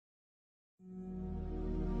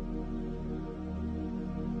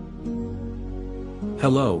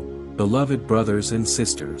Hello, beloved brothers and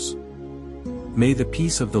sisters. May the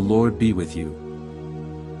peace of the Lord be with you.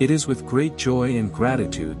 It is with great joy and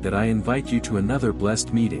gratitude that I invite you to another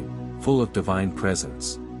blessed meeting, full of divine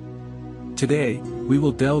presence. Today, we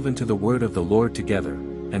will delve into the word of the Lord together,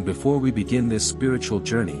 and before we begin this spiritual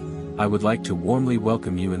journey, I would like to warmly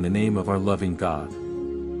welcome you in the name of our loving God.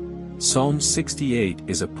 Psalm 68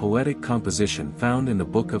 is a poetic composition found in the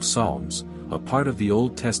book of Psalms, a part of the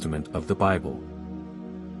Old Testament of the Bible.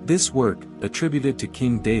 This work, attributed to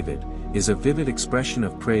King David, is a vivid expression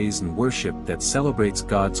of praise and worship that celebrates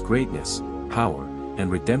God's greatness, power, and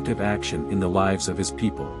redemptive action in the lives of his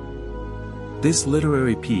people. This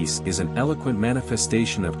literary piece is an eloquent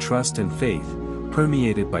manifestation of trust and faith,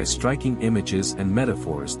 permeated by striking images and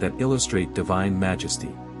metaphors that illustrate divine majesty.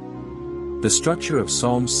 The structure of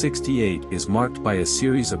Psalm 68 is marked by a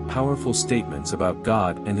series of powerful statements about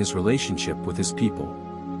God and his relationship with his people.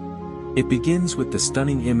 It begins with the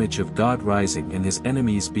stunning image of God rising and his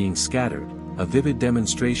enemies being scattered, a vivid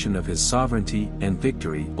demonstration of his sovereignty and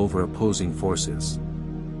victory over opposing forces.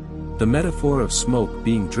 The metaphor of smoke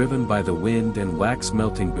being driven by the wind and wax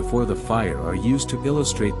melting before the fire are used to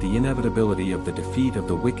illustrate the inevitability of the defeat of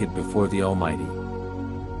the wicked before the Almighty.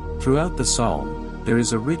 Throughout the psalm, there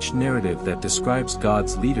is a rich narrative that describes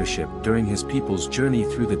God's leadership during his people's journey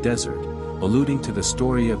through the desert, alluding to the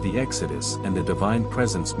story of the Exodus and the divine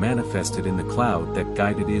presence manifested in the cloud that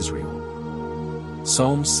guided Israel.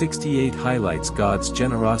 Psalm 68 highlights God's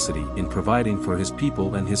generosity in providing for his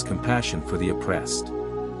people and his compassion for the oppressed.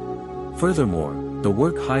 Furthermore, the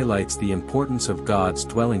work highlights the importance of God's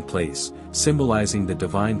dwelling place, symbolizing the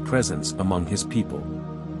divine presence among his people.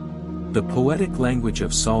 The poetic language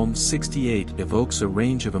of Psalm 68 evokes a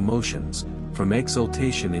range of emotions, from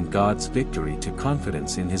exultation in God's victory to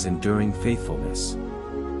confidence in his enduring faithfulness.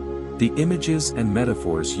 The images and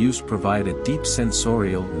metaphors used provide a deep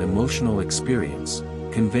sensorial and emotional experience,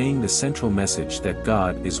 conveying the central message that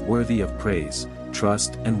God is worthy of praise,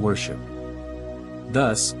 trust, and worship.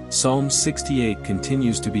 Thus, Psalm 68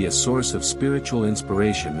 continues to be a source of spiritual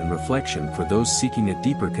inspiration and reflection for those seeking a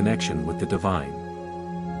deeper connection with the divine.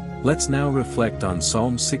 Let's now reflect on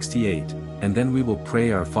Psalm 68, and then we will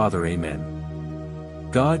pray our Father. Amen.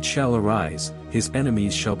 God shall arise, his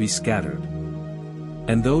enemies shall be scattered.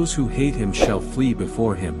 And those who hate him shall flee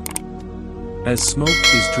before him. As smoke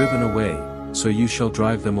is driven away, so you shall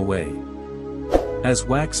drive them away. As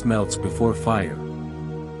wax melts before fire,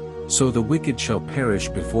 so the wicked shall perish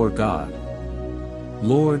before God.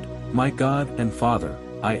 Lord, my God and Father,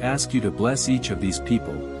 I ask you to bless each of these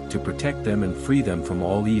people, to protect them and free them from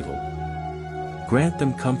all evil. Grant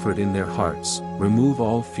them comfort in their hearts, remove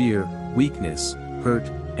all fear, weakness, hurt,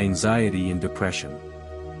 anxiety and depression.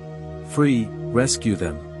 Free, rescue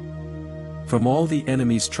them from all the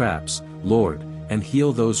enemy's traps, Lord, and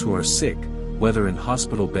heal those who are sick, whether in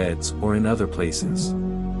hospital beds or in other places.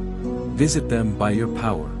 Visit them by your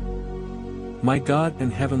power. My God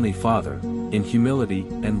and Heavenly Father, in humility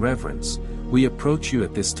and reverence, we approach you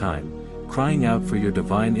at this time, crying out for your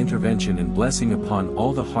divine intervention and blessing upon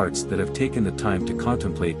all the hearts that have taken the time to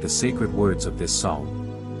contemplate the sacred words of this psalm.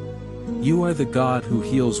 You are the God who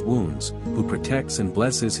heals wounds, who protects and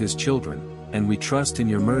blesses his children, and we trust in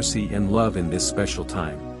your mercy and love in this special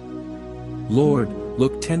time. Lord,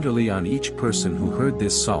 look tenderly on each person who heard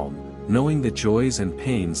this psalm, knowing the joys and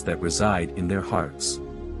pains that reside in their hearts.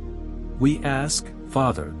 We ask,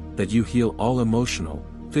 Father, that you heal all emotional,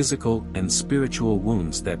 physical, and spiritual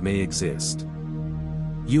wounds that may exist.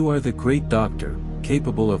 You are the great doctor,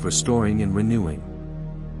 capable of restoring and renewing.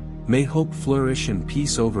 May hope flourish and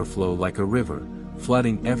peace overflow like a river,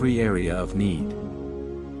 flooding every area of need.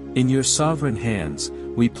 In your sovereign hands,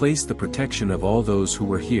 we place the protection of all those who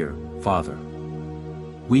were here, Father.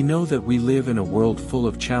 We know that we live in a world full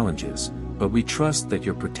of challenges, but we trust that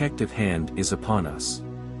your protective hand is upon us.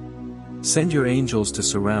 Send your angels to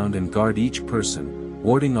surround and guard each person,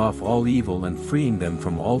 warding off all evil and freeing them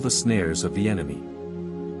from all the snares of the enemy.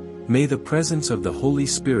 May the presence of the Holy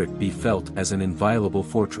Spirit be felt as an inviolable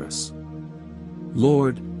fortress.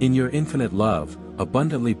 Lord, in your infinite love,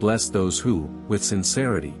 abundantly bless those who, with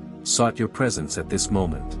sincerity, sought your presence at this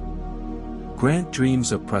moment. Grant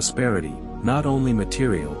dreams of prosperity, not only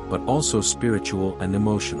material but also spiritual and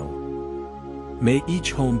emotional. May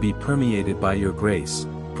each home be permeated by your grace,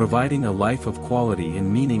 providing a life of quality and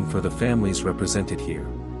meaning for the families represented here.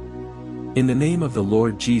 In the name of the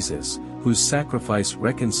Lord Jesus, whose sacrifice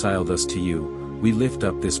reconciled us to you, we lift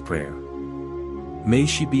up this prayer. May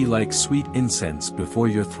she be like sweet incense before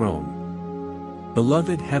your throne.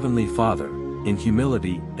 Beloved Heavenly Father, in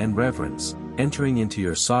humility and reverence, entering into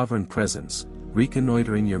your sovereign presence,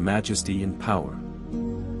 reconnoitering your majesty and power.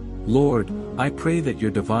 Lord, I pray that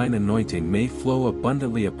your divine anointing may flow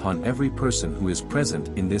abundantly upon every person who is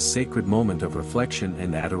present in this sacred moment of reflection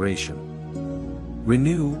and adoration.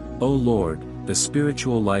 Renew, O Lord, the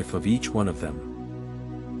spiritual life of each one of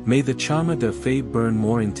them. May the Chama de Fe burn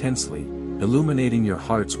more intensely, illuminating your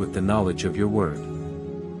hearts with the knowledge of your word.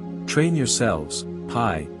 Train yourselves,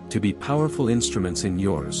 Pi, to be powerful instruments in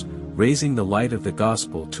yours, raising the light of the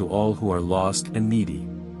gospel to all who are lost and needy.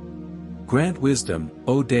 Grant wisdom,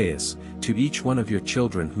 O Deus, to each one of your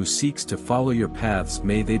children who seeks to follow your paths.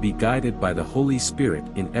 May they be guided by the Holy Spirit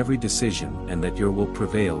in every decision, and that your will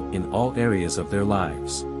prevail in all areas of their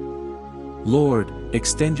lives. Lord,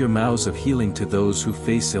 extend your mouths of healing to those who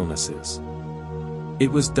face illnesses. It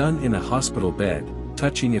was done in a hospital bed,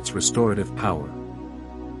 touching its restorative power.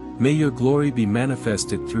 May your glory be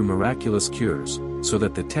manifested through miraculous cures, so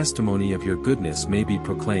that the testimony of your goodness may be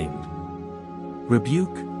proclaimed.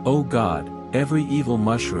 Rebuke, O God, every evil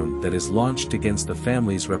mushroom that is launched against the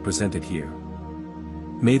families represented here.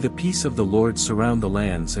 May the peace of the Lord surround the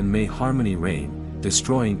lands, and may harmony reign,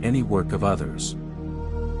 destroying any work of others.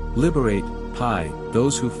 Liberate, Pi,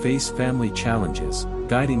 those who face family challenges,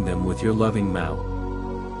 guiding them with your loving mouth.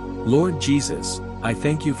 Lord Jesus, I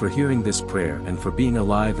thank you for hearing this prayer and for being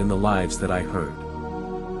alive in the lives that I heard.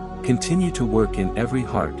 Continue to work in every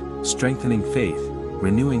heart, strengthening faith,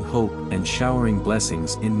 renewing hope, and showering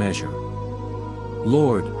blessings in measure.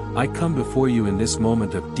 Lord, I come before you in this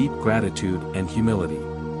moment of deep gratitude and humility.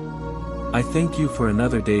 I thank you for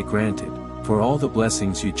another day granted, for all the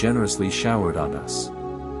blessings you generously showered on us.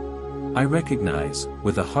 I recognize,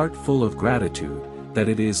 with a heart full of gratitude, that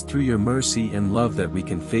it is through your mercy and love that we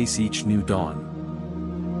can face each new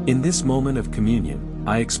dawn. In this moment of communion,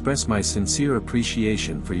 I express my sincere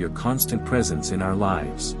appreciation for your constant presence in our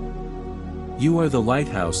lives. You are the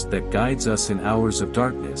lighthouse that guides us in hours of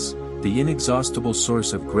darkness, the inexhaustible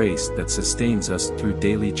source of grace that sustains us through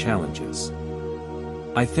daily challenges.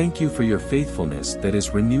 I thank you for your faithfulness that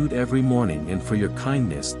is renewed every morning, and for your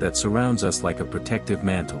kindness that surrounds us like a protective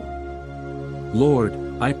mantle. Lord,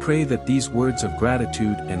 I pray that these words of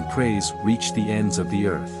gratitude and praise reach the ends of the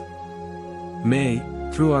earth. May,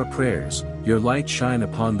 through our prayers, your light shine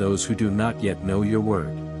upon those who do not yet know your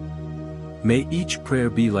word. May each prayer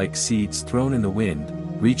be like seeds thrown in the wind,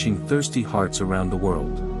 reaching thirsty hearts around the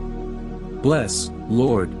world. Bless,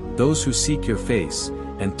 Lord, those who seek your face,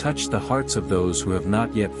 and touch the hearts of those who have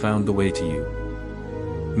not yet found the way to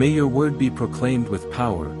you. May your word be proclaimed with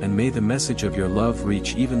power, and may the message of your love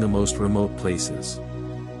reach even the most remote places.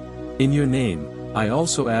 In your name, I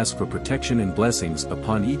also ask for protection and blessings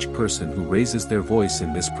upon each person who raises their voice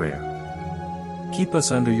in this prayer. Keep us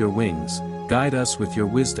under your wings, guide us with your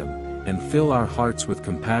wisdom, and fill our hearts with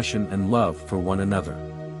compassion and love for one another.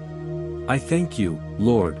 I thank you,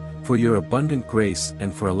 Lord, for your abundant grace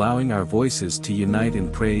and for allowing our voices to unite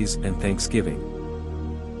in praise and thanksgiving.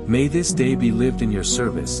 May this day be lived in your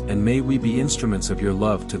service, and may we be instruments of your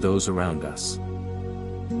love to those around us.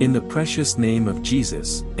 In the precious name of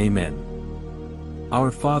Jesus, Amen. Our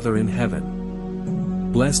Father in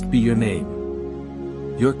heaven, blessed be your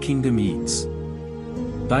name. Your kingdom eats.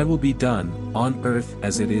 Thy will be done, on earth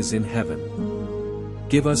as it is in heaven.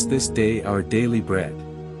 Give us this day our daily bread.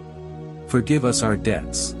 Forgive us our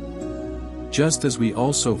debts, just as we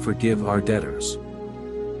also forgive our debtors.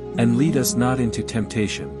 And lead us not into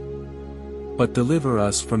temptation, but deliver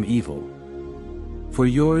us from evil. For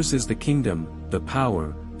yours is the kingdom, the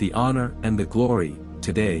power, the honor and the glory,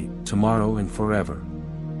 today, tomorrow and forever.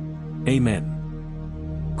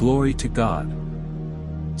 Amen. Glory to God.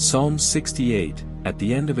 Psalm 68, at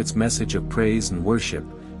the end of its message of praise and worship,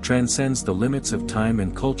 transcends the limits of time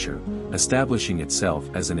and culture, establishing itself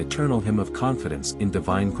as an eternal hymn of confidence in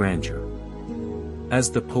divine grandeur. As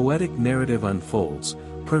the poetic narrative unfolds,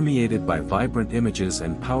 permeated by vibrant images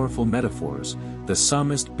and powerful metaphors, the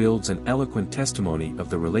psalmist builds an eloquent testimony of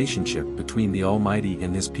the relationship between the Almighty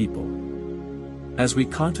and His people. As we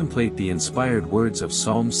contemplate the inspired words of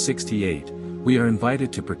Psalm 68, we are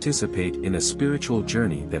invited to participate in a spiritual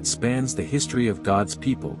journey that spans the history of God's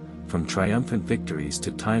people, from triumphant victories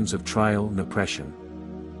to times of trial and oppression.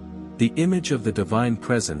 The image of the divine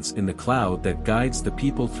presence in the cloud that guides the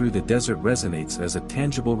people through the desert resonates as a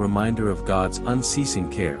tangible reminder of God's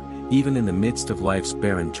unceasing care, even in the midst of life's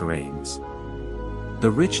barren terrains.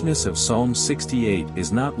 The richness of Psalm 68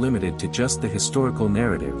 is not limited to just the historical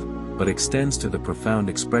narrative, but extends to the profound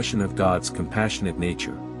expression of God's compassionate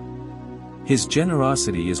nature. His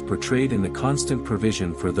generosity is portrayed in the constant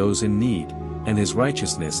provision for those in need, and His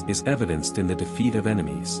righteousness is evidenced in the defeat of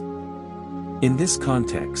enemies. In this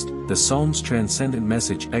context, the Psalm's transcendent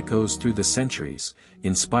message echoes through the centuries,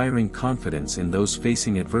 inspiring confidence in those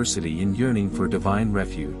facing adversity and yearning for divine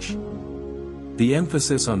refuge. The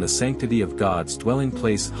emphasis on the sanctity of God's dwelling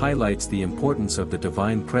place highlights the importance of the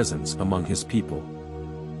divine presence among His people.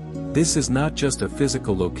 This is not just a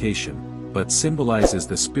physical location, but symbolizes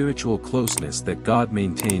the spiritual closeness that God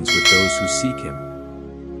maintains with those who seek Him.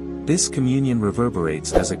 This communion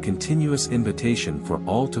reverberates as a continuous invitation for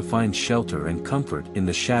all to find shelter and comfort in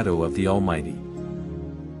the shadow of the Almighty.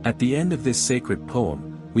 At the end of this sacred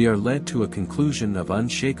poem, we are led to a conclusion of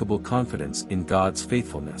unshakable confidence in God's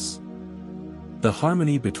faithfulness. The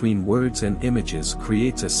harmony between words and images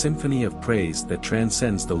creates a symphony of praise that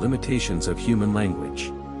transcends the limitations of human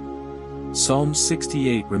language. Psalm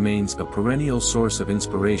 68 remains a perennial source of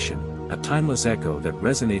inspiration, a timeless echo that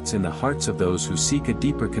resonates in the hearts of those who seek a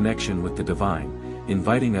deeper connection with the divine,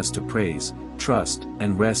 inviting us to praise, trust,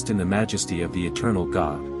 and rest in the majesty of the eternal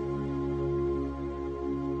God.